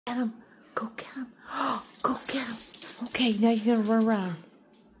Get him. Go get him. Go get him. Okay, now you're going to run around.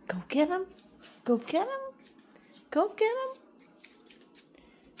 Go get him. Go get him. Go get him.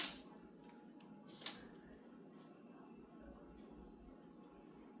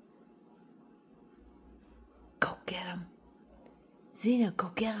 Go get him. Xena,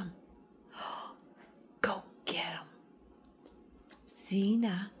 go get him. Go get him.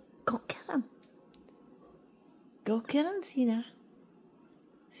 Xena, go get him. Go get him, Xena.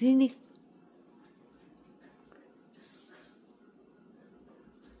 Xena.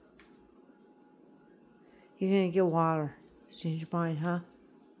 You're gonna get water. Change your mind, huh?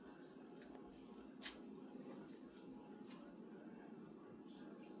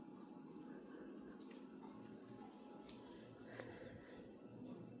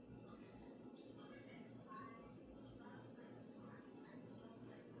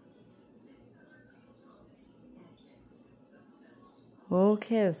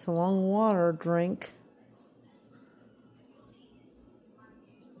 Okay, it's a long water drink.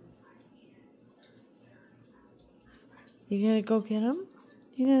 You gonna go get him?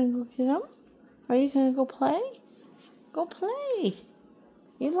 You gonna go get him? Are you gonna go play? Go play.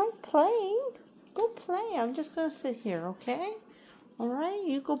 You like playing? Go play. I'm just gonna sit here, okay? Alright,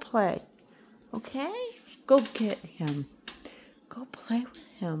 you go play. Okay? Go get him. Go play with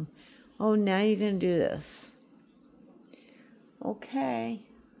him. Oh, now you're gonna do this. Okay.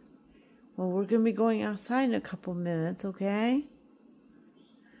 Well, we're going to be going outside in a couple minutes, okay?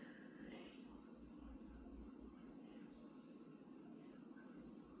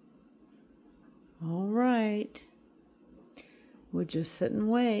 All right. We'll just sit and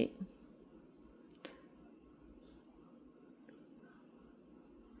wait.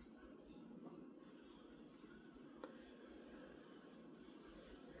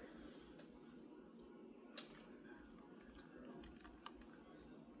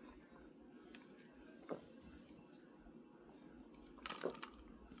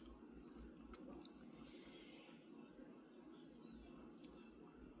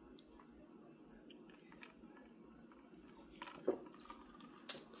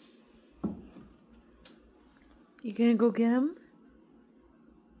 You gonna go get him?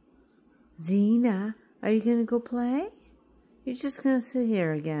 Xena, are you gonna go play? You're just gonna sit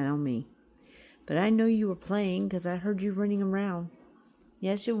here again on me. But I know you were playing because I heard you running around.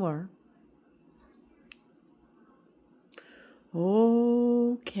 Yes, you were.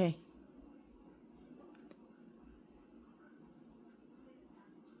 Okay.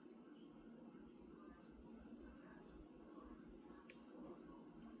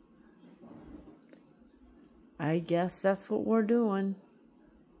 I guess that's what we're doing.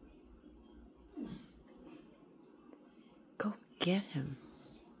 Go get him.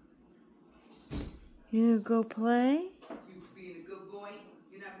 You go play? You being a good boy?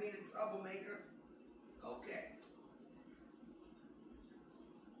 You're not being a troublemaker? Okay.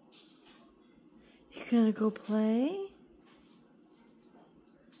 You gonna go play?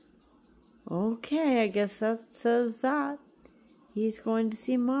 Okay, I guess that says that. He's going to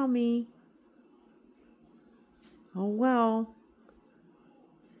see Mommy. Oh well.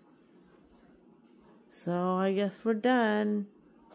 So I guess we're done.